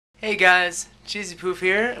Hey guys, Cheesy Poof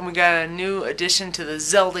here, and we got a new addition to the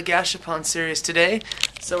Zelda Gashapon series today.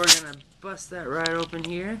 So we're gonna bust that right open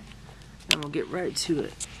here, and we'll get right to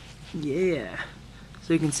it. Yeah.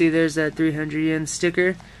 So you can see there's that 300 yen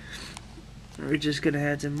sticker. We're just gonna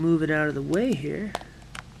have to move it out of the way here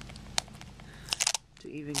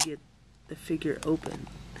to even get the figure open.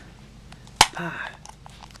 Pah.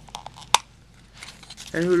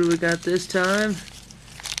 And who do we got this time?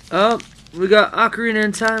 Oh, we got Ocarina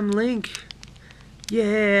of Time Link.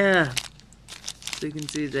 Yeah. So you can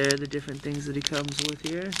see there the different things that he comes with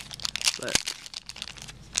here. But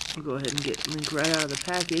we'll go ahead and get Link right out of the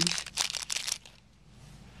package.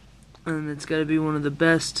 And it's got to be one of the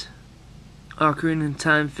best Ocarina of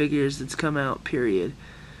Time figures that's come out, period.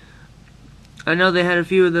 I know they had a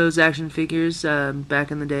few of those action figures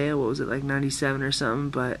back in the day. What was it, like 97 or something?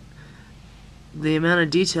 But the amount of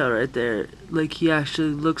detail right there, like he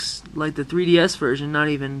actually looks like the 3DS version, not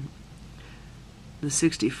even the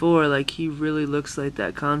 64. Like he really looks like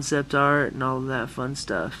that concept art and all of that fun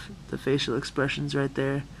stuff. The facial expressions right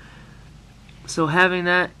there. So having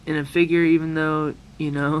that in a figure, even though,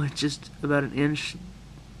 you know, it's just about an inch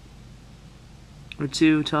or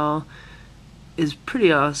two tall, is pretty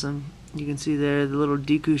awesome. You can see there the little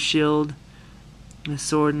Deku shield, the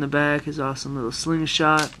sword in the back, his awesome little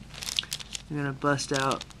slingshot. I'm gonna bust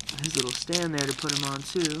out his little stand there to put him on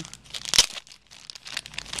too.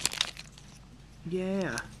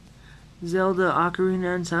 Yeah, Zelda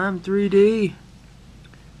Ocarina of Time 3D.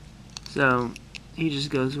 So he just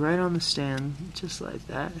goes right on the stand, just like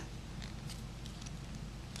that.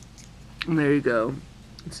 And there you go.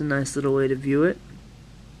 It's a nice little way to view it.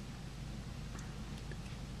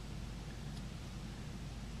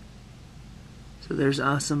 So there's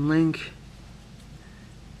awesome Link.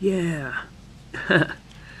 Yeah.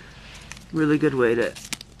 Really good way to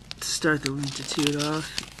start the Longitude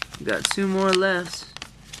off. We got two more left.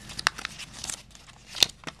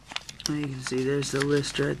 And you can see there's the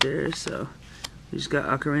list right there. So we just got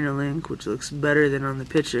Ocarina Link, which looks better than on the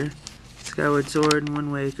picture. Skyward Sword and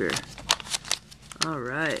Wind Waker.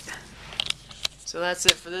 Alright. So that's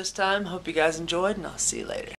it for this time. Hope you guys enjoyed, and I'll see you later.